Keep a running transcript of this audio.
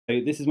So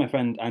this is my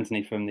friend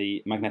Anthony from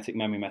the magnetic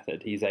memory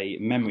method. He's a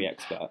memory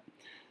expert,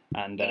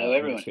 and Hello, I'm going to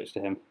everyone. switch to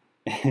him.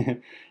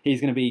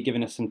 He's going to be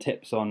giving us some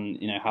tips on,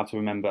 how to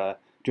remember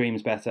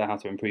dreams better, how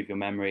to improve your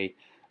memory,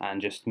 and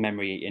just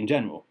memory in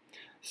general.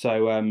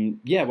 So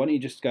yeah, why don't you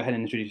just go ahead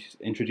and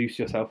introduce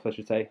yourself, I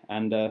should say,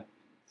 and tell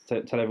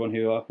everyone who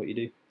you are, what you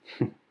do.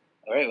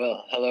 All right,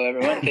 well, hello,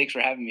 everyone. Thanks for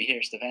having me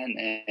here, Stefan,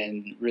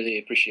 and really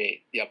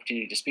appreciate the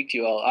opportunity to speak to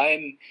you all.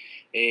 I'm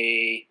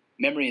a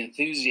memory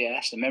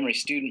enthusiast, a memory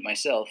student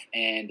myself,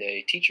 and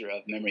a teacher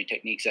of memory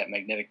techniques at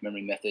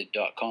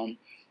magneticmemorymethod.com.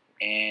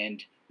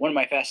 And one of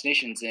my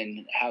fascinations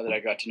in how that I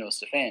got to know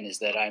Stefan is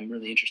that I'm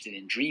really interested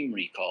in dream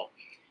recall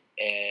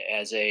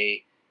as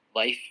a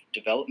life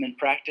development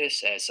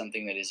practice, as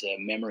something that is a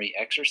memory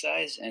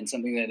exercise, and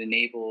something that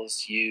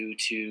enables you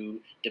to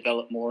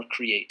develop more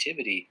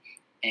creativity.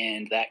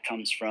 And that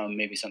comes from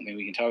maybe something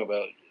we can talk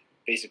about,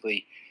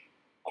 basically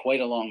quite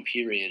a long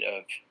period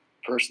of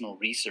personal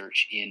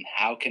research in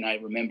how can I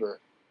remember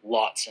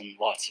lots and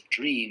lots of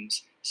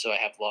dreams so I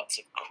have lots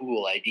of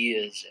cool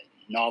ideas and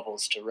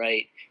novels to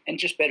write and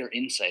just better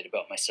insight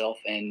about myself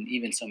and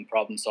even some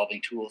problem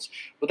solving tools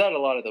without a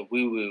lot of the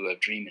woo woo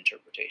of dream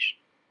interpretation.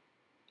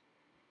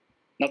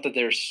 Not that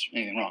there's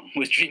anything wrong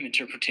with dream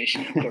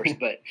interpretation, of course,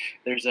 but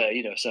there's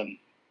some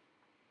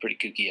pretty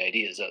kooky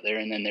ideas out there,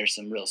 and then there's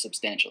some real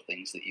substantial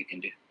things that you can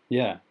do.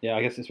 Yeah,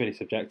 I guess it's really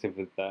subjective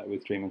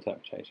with dream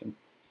interpretation.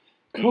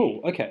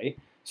 Cool. Okay.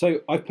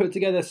 So I've put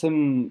together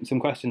some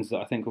questions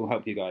that I think will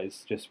help you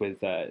guys just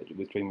with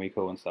dream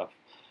recall and stuff.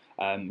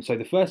 So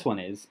the first one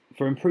is,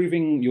 for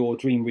improving your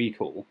dream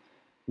recall,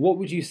 what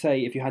would you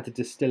say if you had to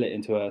distill it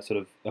into a sort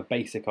of a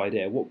basic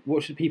idea?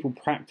 What should people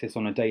practice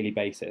on a daily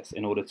basis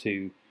in order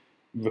to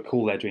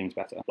recall their dreams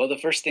better? Well, the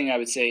first thing I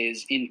would say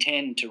is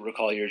intend to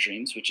recall your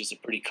dreams, which is a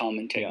pretty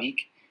common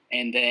technique,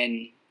 and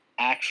then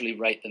actually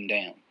write them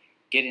down.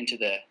 Get into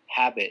the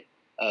habit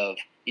of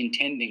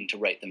intending to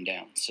write them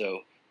down. So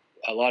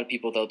a lot of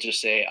people, they'll just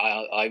say,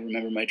 I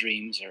remember my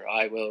dreams, or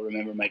I will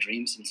remember my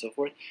dreams, and so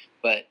forth.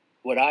 But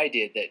what I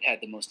did that had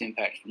the most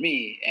impact for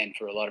me and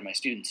for a lot of my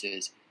students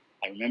is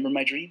I remember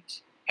my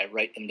dreams, I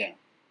write them down.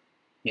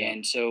 Yeah.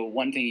 And so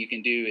one thing you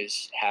can do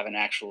is have an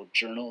actual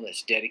journal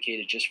that's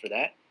dedicated just for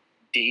that.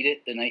 Date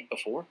it the night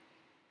before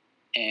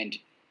and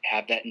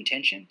have that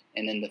intention.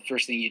 And then the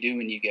first thing you do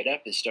when you get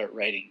up is start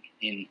writing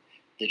in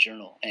the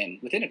journal. And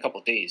within a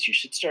couple of days, you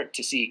should start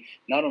to see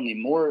not only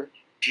more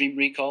dream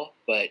recall,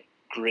 but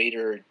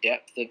greater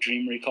depth of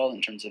dream recall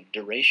in terms of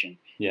duration,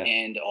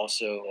 and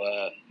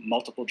also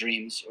multiple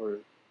dreams, or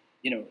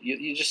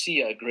you just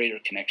see a greater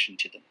connection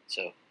to them.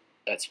 So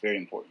that's very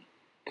important.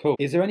 Cool.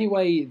 Is there any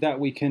way that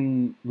we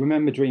can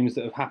remember dreams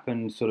that have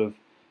happened sort of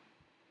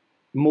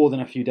more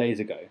than a few days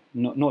ago,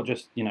 not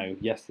just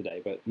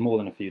yesterday, but more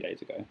than a few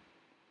days ago?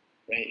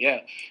 Right. Yeah.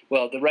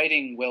 Well, the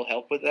writing will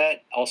help with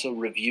that. Also,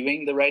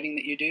 reviewing the writing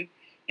that you do,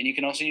 and you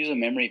can also use a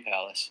memory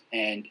palace.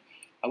 And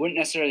I wouldn't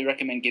necessarily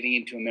recommend getting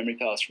into a memory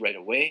palace right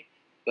away,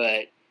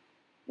 but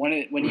when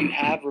you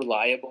have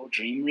reliable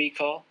dream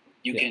recall,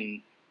 you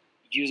can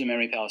use a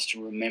memory palace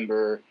to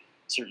remember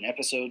certain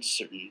episodes,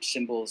 certain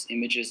symbols,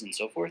 images, and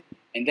so forth.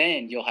 And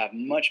then you'll have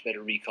much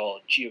better recall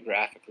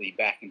geographically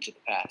back into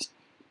the past.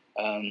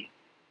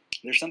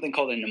 There's something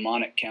called a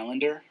mnemonic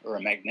calendar or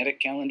a magnetic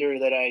calendar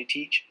that I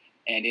teach,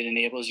 and it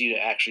enables you to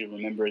actually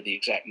remember the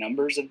exact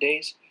numbers of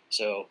days.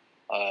 So,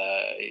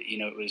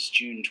 it was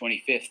June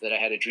 25th that I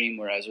had a dream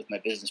where I was with my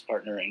business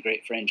partner and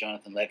great friend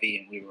Jonathan Levy,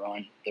 and we were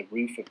on the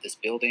roof of this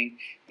building,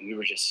 and we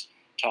were just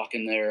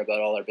talking there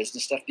about all our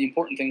business stuff. The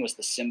important thing was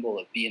the symbol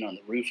of being on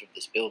the roof of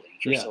this building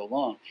for so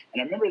long.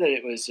 And I remember that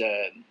it was,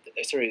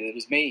 it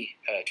was May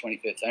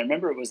 25th. I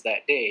remember it was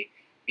that day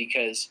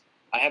because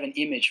I have an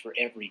image for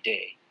every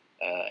day.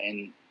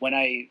 And when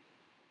I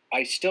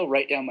still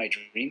write down my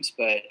dreams,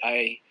 but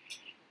I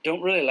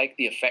don't really like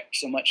the effect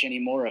so much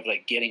anymore of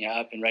like getting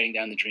up and writing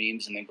down the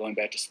dreams and then going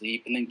back to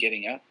sleep and then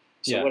getting up.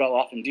 So what I'll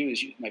often do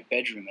is use my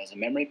bedroom as a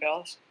memory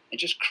palace and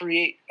just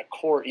create a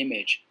core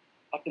image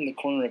up in the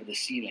corner of the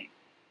ceiling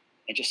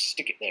and just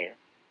stick it there.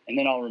 And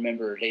then I'll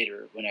remember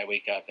later when I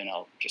wake up and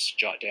I'll just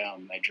jot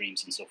down my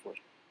dreams and so forth.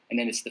 And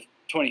then it's the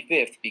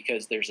 25th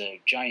because there's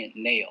a giant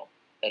nail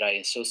that I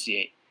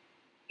associate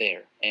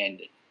there. And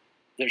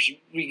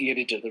we can get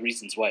into the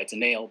reasons why it's a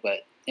nail, but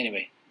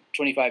anyway,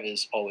 25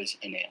 is always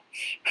a nail.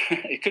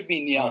 It could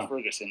be Niall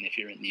Ferguson if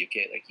you're in the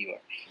UK like you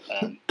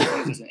are.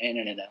 It's an N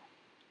and an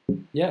L.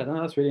 Yeah,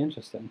 no, that's really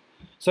interesting.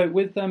 So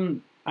with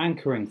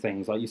anchoring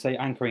things, like you say,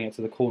 anchoring it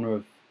to the corner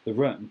of the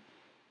room,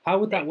 how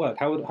would that work?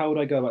 How would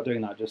I go about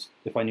doing that, just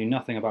if I knew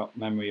nothing about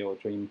memory or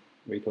dream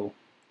recall?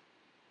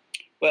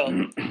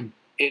 Well,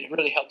 it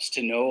really helps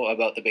to know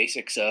about the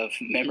basics of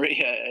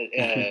memory,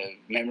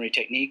 memory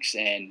techniques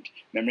and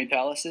memory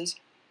palaces.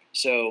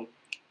 So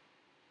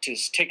to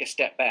take a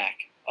step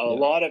back, a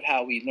lot of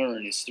how we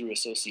learn is through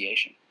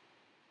association.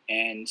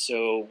 And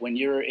so when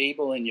you're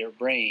able in your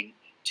brain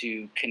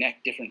to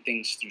connect different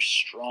things through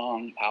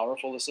strong,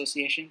 powerful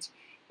associations,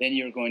 then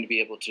you're going to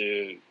be able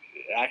to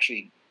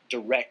actually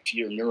direct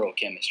your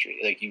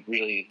neurochemistry. Like you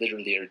really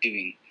literally are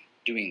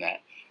doing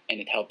that. and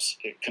it helps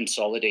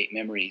consolidate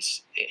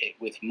memories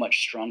with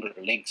much stronger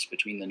links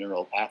between the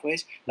neural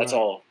pathways. That's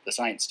all the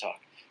science talk.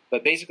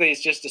 But basically,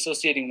 it's just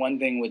associating one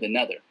thing with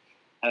another.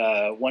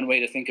 One way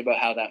to think about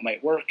how that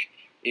might work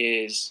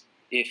is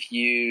if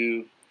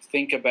you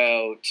think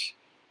about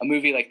a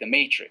movie like The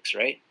Matrix,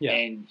 right? Yeah.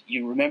 And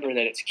you remember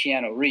that it's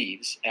Keanu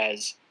Reeves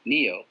as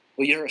Neo.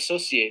 Well, you're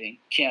associating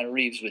Keanu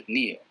Reeves with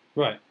Neo.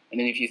 Right. And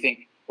then if you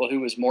think, well, who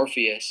was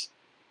Morpheus?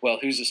 Well,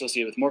 who's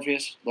associated with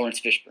Morpheus? Lawrence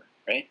Fishburne,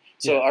 right?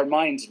 So our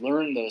minds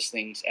learn those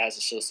things as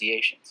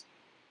associations.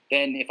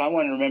 Then if I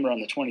want to remember on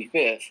the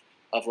 25th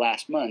of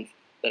last month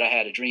that I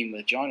had a dream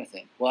with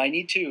Jonathan, well, I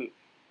need to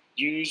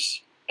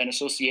use an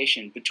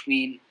association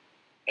between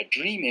a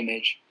dream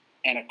image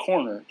and a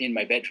corner in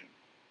my bedroom.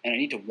 And I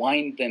need to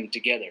wind them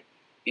together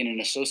in an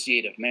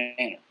associative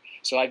manner.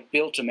 So I've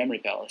built a memory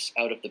palace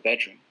out of the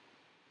bedroom.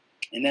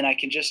 And then I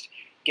can just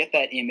get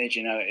that image,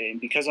 and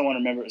because I want to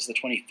remember it was the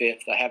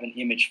 25th, I have an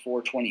image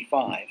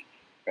 425,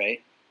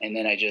 right? And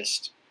then I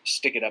just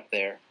stick it up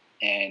there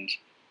and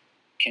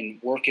can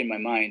work in my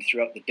mind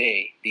throughout the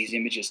day these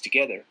images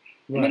together.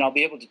 Right. And then I'll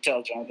be able to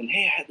tell Jonathan,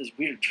 hey, I had this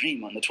weird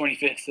dream on the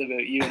 25th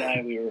about you and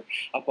I. We were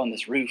up on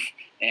this roof.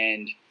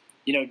 And,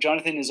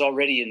 Jonathan is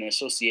already in an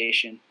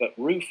association, but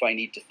roof I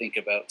need to think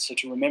about. So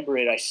to remember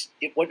it,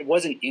 it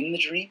wasn't in the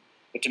dream,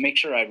 but to make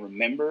sure I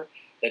remember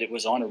that it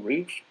was on a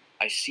roof,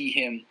 I see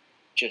him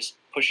just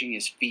pushing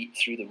his feet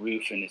through the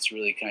roof, and it's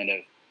really kind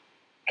of,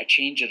 I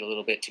change it a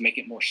little bit to make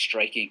it more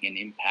striking and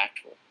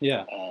impactful.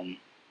 Yeah.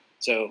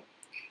 So,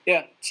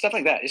 yeah, stuff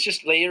like that. It's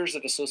just layers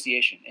of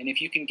association. And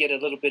if you can get a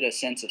little bit of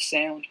sense of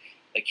sound,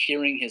 like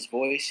hearing his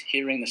voice,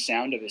 hearing the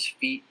sound of his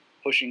feet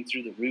pushing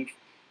through the roof,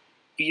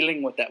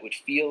 feeling what that would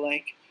feel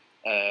like,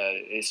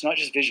 it's not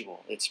just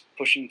visual. It's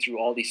pushing through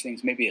all these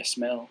things, maybe a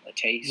smell, a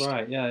taste.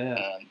 Right,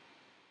 yeah.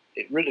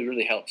 It really,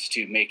 really helps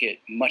to make it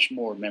much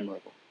more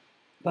memorable.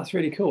 That's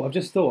really cool. I've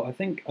just thought,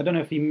 I don't know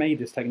if he made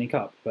this technique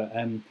up, but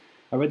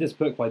I read this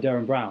book by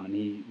Derren Brown, and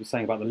he was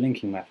saying about the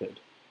linking method.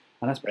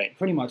 And that's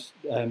pretty much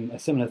a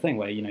similar thing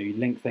where, you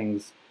link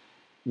things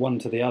one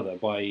to the other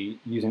by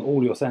using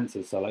all your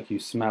senses. So like you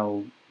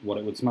smell what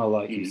it would smell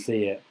like, you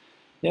see it.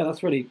 Yeah,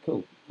 that's really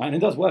cool. And it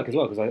does work as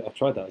well, because I've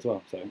tried that as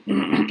well. So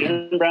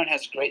Derren Brown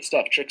has great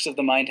stuff. Tricks of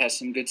the Mind has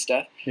some good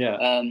stuff.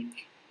 Yeah.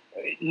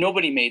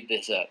 Nobody made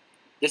this up.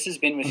 This has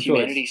been with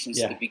humanity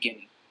since the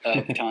beginning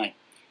of time.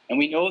 And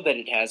we know that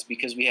it has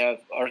because we have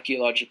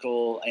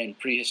archaeological and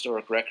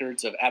prehistoric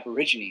records of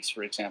Aborigines,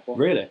 for example,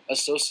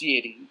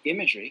 associating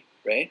imagery,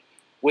 right,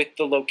 with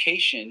the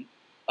location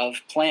of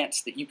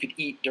plants that you could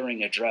eat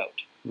during a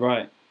drought.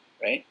 Right.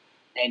 Right?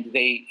 And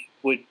they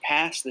would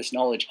pass this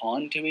knowledge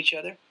on to each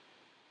other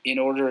in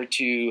order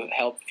to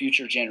help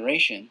future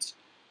generations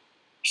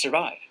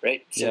survive,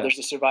 right? So there's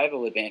a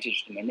survival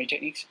advantage to memory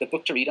techniques. The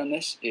book to read on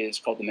this is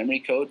called The Memory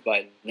Code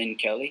by Lynn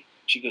Kelly.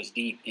 She goes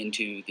deep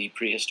into the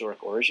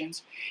prehistoric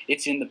origins.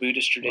 It's in the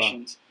Buddhist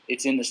traditions. Wow.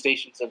 It's in the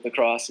Stations of the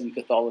Cross in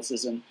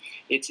Catholicism.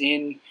 It's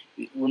in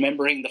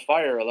remembering the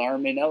fire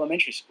alarm in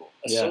elementary school.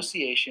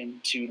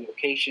 Association to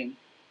location,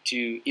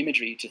 to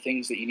imagery, to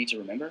things that you need to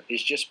remember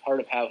is just part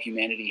of how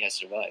humanity has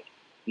survived.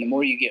 And the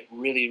more you get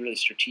really, really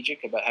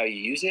strategic about how you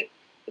use it,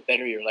 the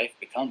better your life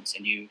becomes.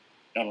 And you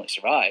not only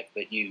survive,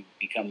 but you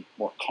become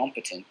more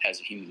competent as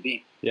a human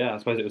being. Yeah, I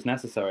suppose it was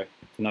necessary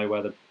to know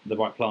where the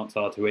right plants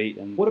are to eat.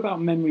 And what about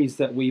memories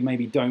that we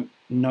maybe don't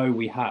know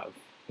we have,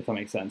 if that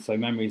makes sense? So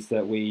memories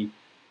that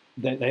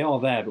they are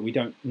there, but we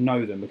don't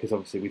know them because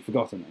obviously we've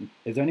forgotten them.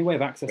 Is there any way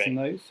of accessing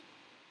those?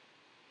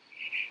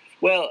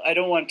 Well, I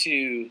don't want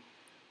to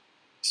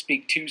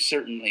speak too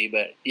certainly,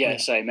 but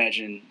yes, I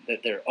imagine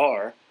that there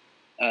are.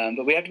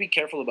 But we have to be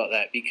careful about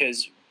that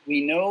because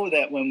we know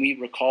that when we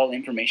recall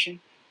information,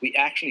 we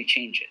actually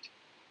change it,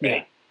 right?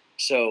 Yeah.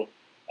 So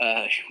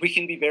we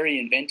can be very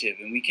inventive,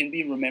 and we can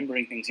be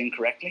remembering things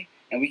incorrectly,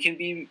 and we can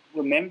be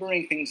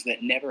remembering things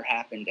that never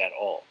happened at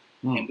all,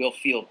 and we'll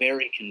feel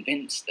very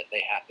convinced that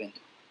they happened.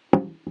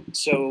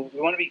 So we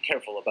want to be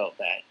careful about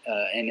that.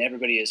 And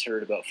everybody has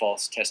heard about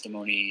false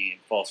testimony,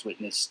 false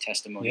witness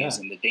testimonies,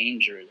 and the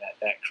danger that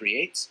that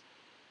creates.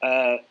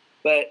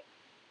 But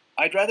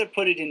I'd rather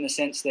put it in the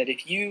sense that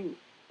if you,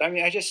 I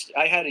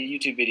had a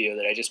YouTube video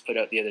that I just put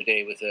out the other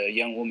day with a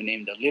young woman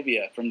named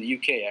Olivia from the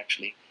UK,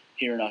 actually,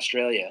 here in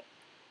Australia.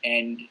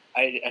 And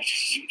I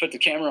just put the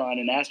camera on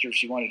and asked her if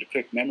she wanted a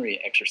quick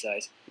memory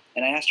exercise.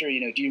 And I asked her, do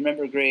you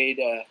remember grade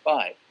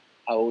 5,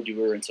 how old you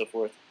were and so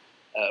forth?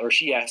 Or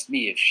she asked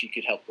me if she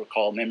could help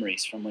recall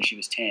memories from when she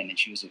was 10 and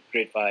she was at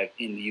grade 5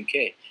 in the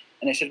UK.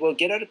 And I said, well,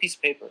 get out a piece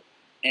of paper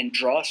and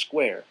draw a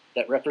square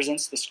that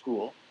represents the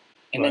school,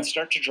 and then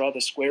start to draw the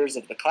squares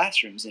of the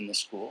classrooms in the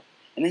school,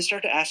 and then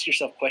start to ask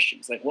yourself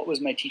questions like, what was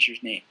my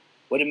teacher's name?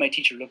 What did my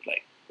teacher look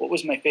like? What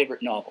was my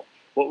favorite novel?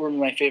 What were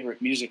my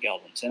favorite music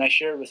albums? And I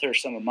shared with her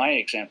some of my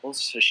examples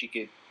so she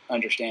could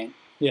understand.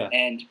 Yeah.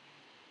 And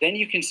then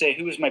you can say,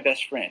 who was my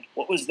best friend?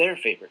 What was their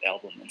favorite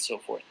album and so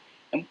forth?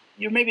 And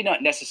you're maybe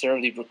not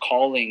necessarily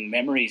recalling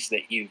memories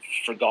that you've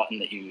forgotten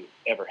that you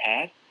ever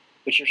had,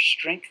 but you're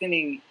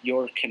strengthening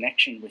your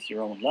connection with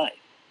your own life.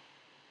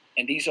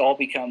 And these all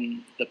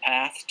become the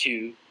path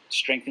to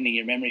strengthening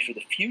your memory for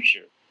the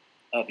future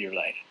of your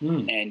life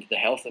and the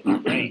health of your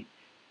brain.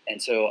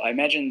 And so I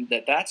imagine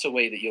that that's a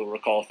way that you'll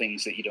recall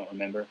things that you don't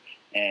remember.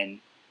 And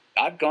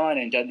I've gone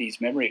and done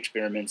these memory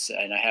experiments,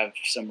 and I have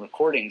some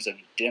recordings of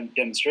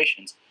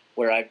demonstrations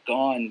where I've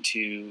gone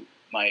to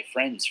my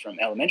friends from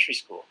elementary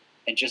school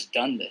and just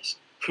done this.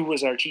 Who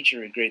was our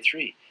teacher in grade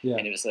 3? Yeah.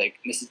 And it was like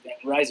Mrs.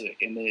 Reiswick,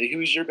 and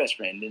who's your best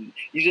friend? And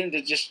you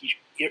didn't just.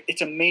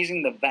 It's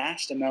amazing the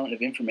vast amount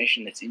of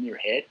information that's in your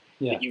head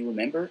that you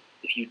remember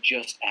if you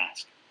just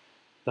ask.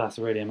 That's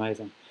really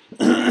amazing.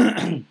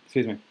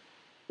 Excuse me.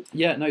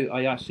 Yeah, no,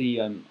 I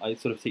actually I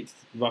sort of teach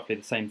roughly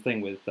the same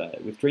thing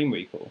with dream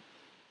recall,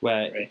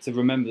 where to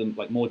remember them,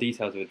 like more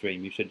details of a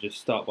dream, you should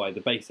just start by the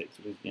basics,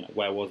 which is,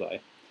 where was I,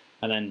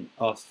 and then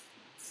ask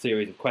a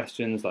series of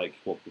questions like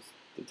what was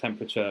the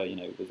temperature,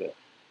 was it,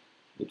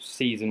 which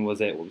season was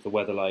it, what was the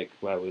weather like,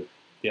 where were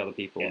the other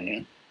people,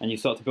 and you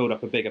start to build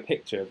up a bigger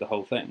picture of the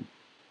whole thing.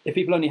 If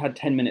people only had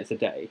 10 minutes a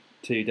day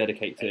to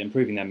dedicate to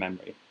improving their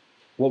memory,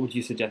 what would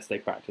you suggest they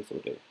practice or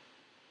do?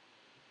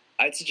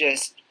 I'd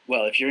suggest,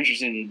 well, if you're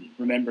interested in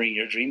remembering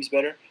your dreams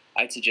better,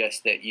 I'd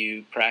suggest that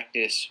you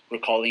practice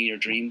recalling your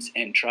dreams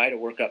and try to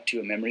work up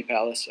to a memory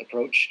palace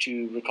approach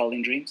to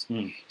recalling dreams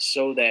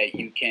so that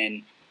you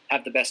can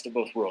have the best of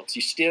both worlds.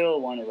 You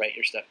still want to write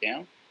your stuff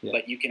down,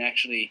 but you can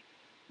actually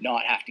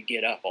not have to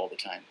get up all the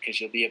time, because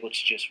you'll be able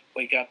to just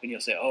wake up and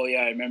you'll say, oh yeah,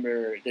 I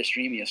remember this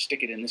dream, and you'll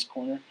stick it in this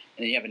corner, and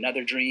then you have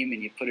another dream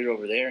and you put it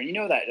over there, and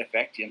that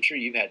effect, I'm sure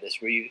you've had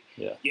this, where you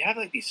have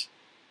like these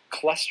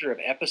cluster of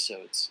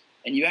episodes,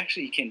 and you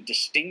actually can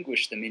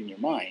distinguish them in your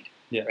mind,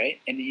 right?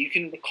 And you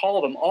can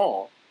recall them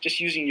all just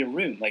using your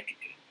room. Like,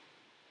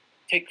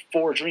 take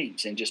 4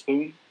 dreams and just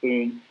boom,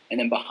 boom,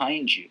 and then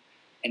behind you,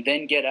 and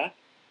then get up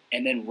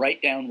and then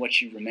write down what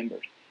you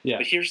remembered. Yeah.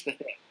 But here's the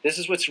thing. This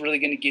is what's really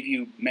going to give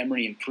you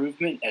memory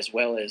improvement as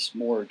well as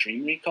more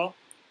dream recall.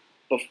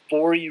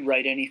 Before you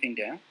write anything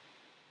down,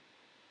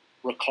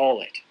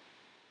 recall it,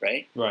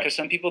 right? Because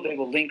some people, they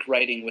will link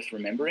writing with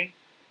remembering,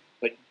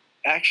 but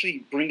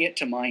actually bring it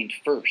to mind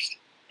first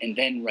and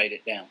then write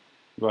it down.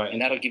 Right.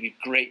 And that'll give you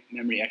great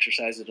memory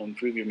exercise. It'll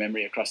improve your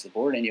memory across the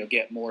board, and you'll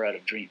get more out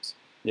of dreams.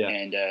 Yeah.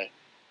 And if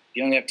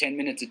you only have 10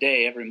 minutes a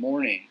day every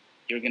morning,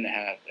 you're going to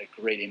have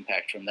a great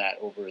impact from that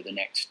over the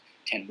next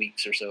 10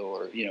 weeks or so,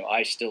 or,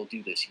 I still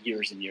do this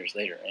years and years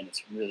later, and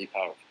it's really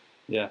powerful.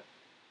 Yeah.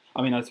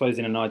 I mean, I suppose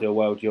in an ideal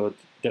world, you'd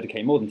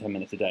dedicate more than 10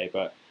 minutes a day,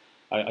 but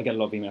I get a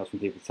lot of emails from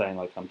people saying,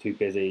 like, I'm too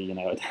busy,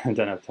 I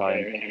don't have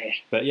time. Right.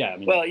 But yeah, I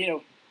mean... Well,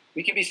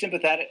 we can be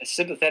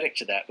sympathetic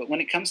to that, but when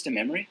it comes to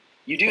memory,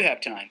 you do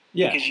have time.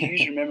 Yeah. Because you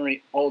use your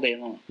memory all day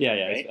long.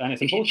 Yeah, right? And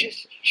it's if important. You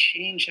just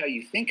change how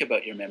you think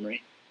about your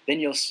memory, then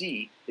you'll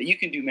see that you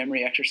can do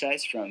memory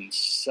exercise from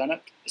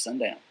sunup to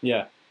sundown.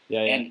 Yeah.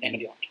 And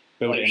beyond.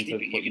 Build it into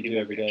what you do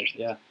every day.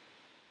 Yeah.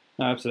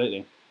 No,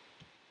 absolutely.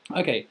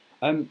 Okay.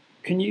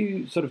 Can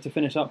you sort of, to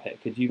finish up here,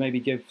 could you maybe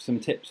give some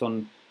tips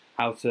on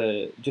how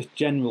to, just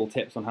general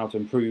tips on how to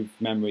improve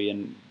memory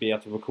and be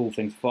able to recall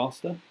things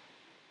faster?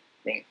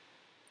 Right.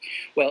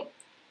 Well,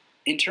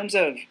 in terms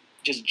of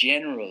just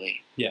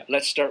generally,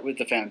 let's start with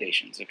the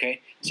foundations,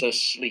 okay? So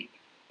sleep,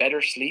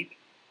 better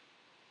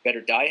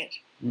diet,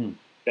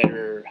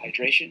 better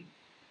hydration.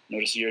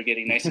 Notice you're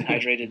getting nice and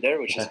hydrated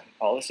there, which is a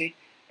policy.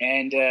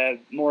 And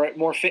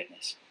more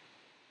fitness.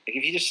 Like,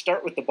 if you just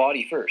start with the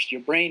body first,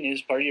 your brain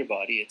is part of your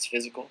body. It's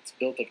physical. It's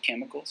built of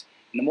chemicals.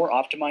 And the more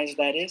optimized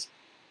that is,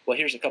 well,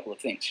 here's a couple of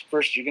things.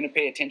 First, you're going to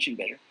pay attention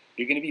better.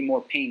 You're going to be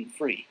more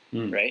pain-free,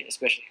 right?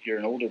 Especially if you're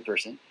an older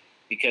person,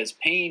 because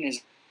pain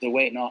is the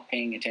way of not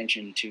paying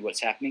attention to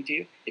what's happening to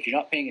you. If you're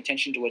not paying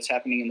attention to what's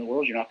happening in the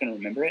world, you're not going to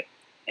remember it.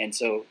 And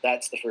so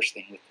that's the first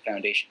thing with the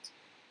foundations.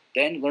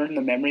 Then learn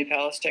the memory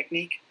palace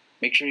technique.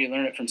 Make sure you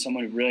learn it from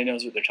someone who really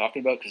knows what they're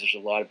talking about, because there's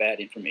a lot of bad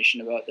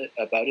information about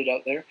it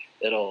out there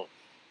that'll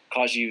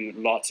cause you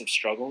lots of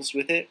struggles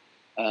with it.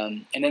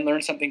 And then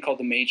learn something called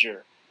the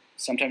major.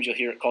 Sometimes you'll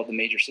hear it called the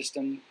major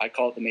system. I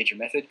call it the major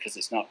method, because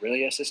it's not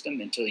really a system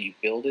until you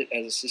build it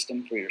as a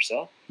system for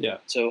yourself. Yeah.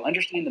 So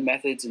understand the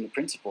methods and the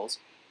principles.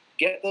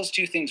 Get those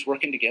two things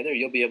working together.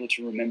 You'll be able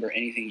to remember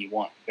anything you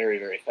want very,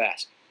 very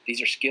fast.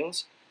 These are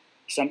skills.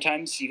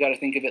 Sometimes you got to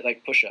think of it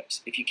like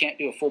push-ups. If you can't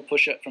do a full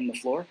push-up from the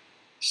floor,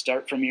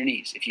 start from your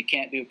knees. If you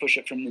can't do a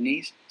push-up from the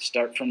knees,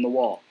 start from the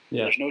wall.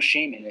 Yeah. There's no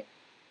shame in it.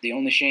 The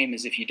only shame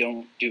is if you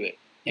don't do it.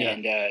 Yeah.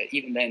 And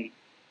even then,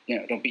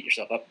 don't beat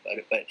yourself up about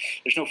it. But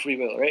there's no free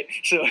will, right?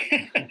 So,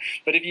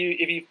 but if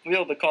you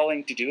feel the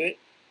calling to do it,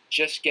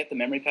 just get the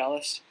memory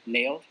palace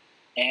nailed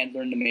and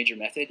learn the major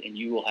method, and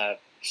you will have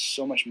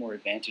so much more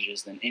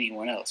advantages than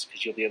anyone else,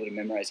 because you'll be able to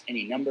memorize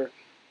any number,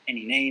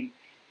 any name,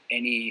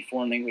 any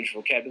foreign language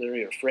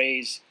vocabulary or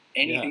phrase,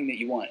 anything that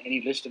you want,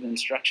 any list of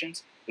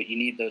instructions. But you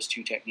need those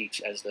two techniques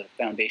as the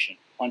foundation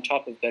on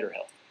top of better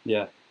health.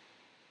 Yeah,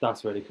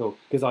 that's really cool.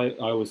 Because I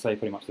always say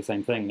pretty much the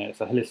same thing. That it's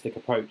a holistic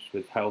approach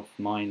with health,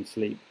 mind,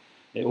 sleep.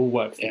 It all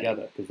works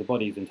together, because the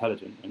body's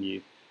intelligent and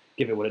you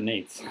give it what it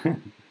needs.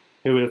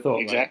 Who would have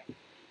thought? Exactly.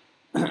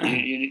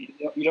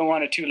 You don't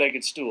want a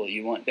two-legged stool.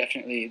 You want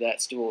definitely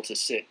that stool to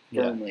sit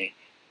firmly,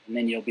 and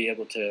then you'll be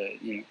able to,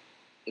 you'll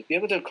be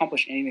able to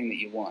accomplish anything that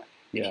you want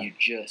if you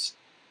just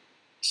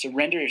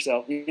surrender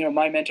yourself.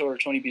 My mentor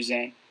Tony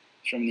Buzan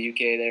from the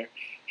UK there,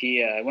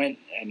 he went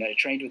and I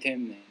trained with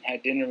him and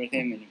had dinner with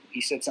him, and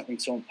he said something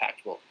so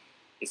impactful.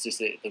 It's just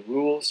that the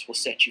rules will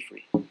set you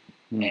free,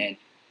 and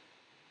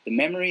the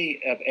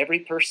memory of every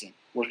person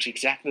works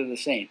exactly the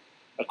same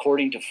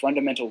according to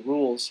fundamental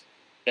rules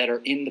that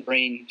are in the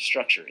brain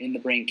structure, in the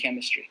brain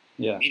chemistry.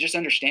 If you just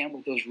understand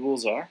what those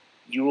rules are,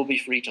 you will be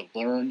free to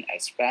learn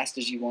as fast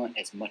as you want,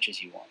 as much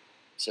as you want.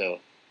 So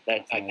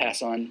that I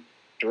pass on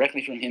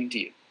directly from him to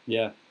you.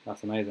 Yeah,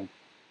 that's amazing.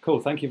 Cool,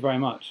 thank you very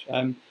much.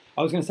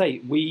 I was going to say,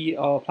 we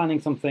are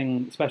planning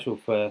something special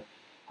for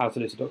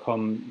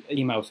howtolucid.com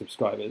email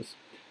subscribers.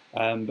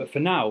 But for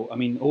now, I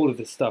mean, all of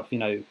this stuff,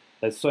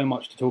 there's so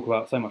much to talk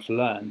about, so much to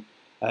learn.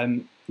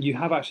 You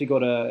have actually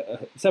got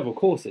several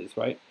courses,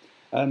 right?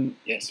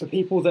 Yes. For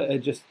people that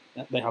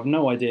are they have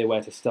no idea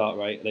where to start,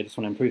 right? They just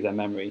want to improve their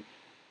memory,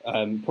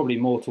 probably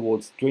more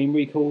towards dream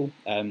recall.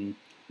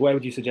 Where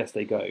would you suggest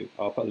they go?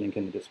 I'll put a link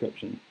in the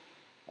description.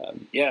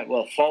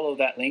 Well, follow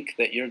that link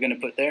that you're going to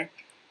put there.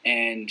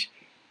 And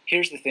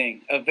here's the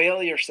thing.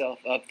 Avail yourself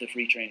of the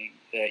free training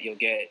that you'll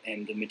get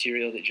and the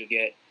material that you'll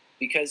get,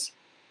 because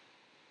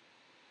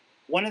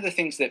one of the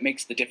things that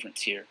makes the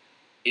difference here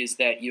is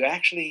that you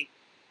actually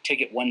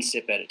take it one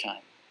sip at a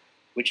time,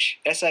 which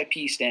SIP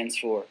stands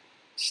for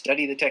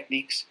study the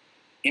techniques,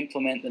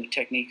 implement the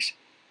techniques,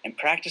 and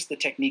practice the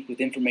technique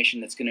with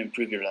information that's going to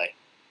improve your life.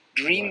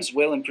 Dreams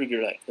will improve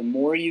your life. The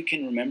more you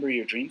can remember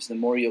your dreams, the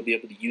more you'll be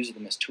able to use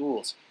them as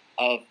tools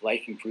of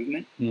life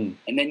improvement, and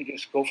then you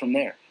just go from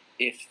there.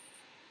 If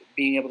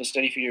being able to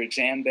study for your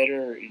exam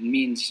better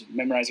means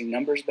memorizing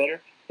numbers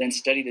better, then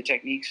study the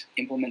techniques,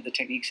 implement the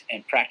techniques,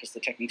 and practice the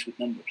techniques with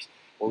numbers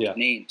or with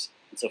names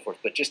and so forth.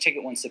 But just take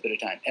it one sip at a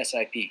time,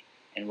 SIP,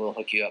 and we'll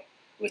hook you up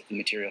with the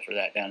material for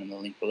that down in the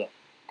link below.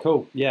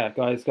 Cool. Yeah,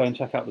 guys, go and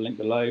check out the link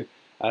below.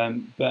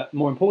 But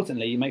more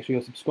importantly, make sure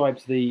you're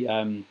subscribed to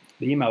the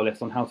email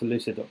list on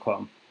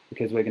howtolucid.com,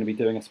 because we're going to be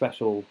doing a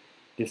special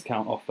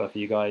discount offer for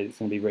you guys. It's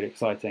going to be really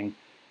exciting.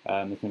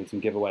 There's going to be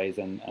some giveaways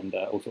and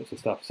all sorts of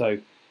stuff. So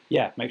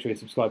yeah, make sure you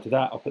subscribe to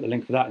that. I'll put the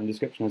link for that in the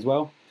description as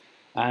well.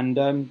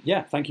 And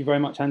yeah, thank you very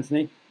much,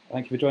 Anthony.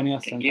 Thank you for joining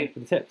us, and thanks for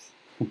the tips.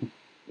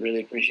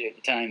 Really appreciate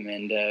the time.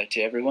 And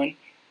to everyone,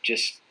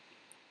 just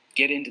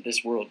get into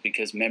this world,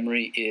 because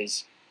memory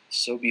is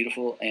so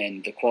beautiful,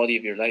 and the quality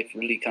of your life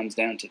really comes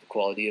down to the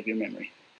quality of your memory.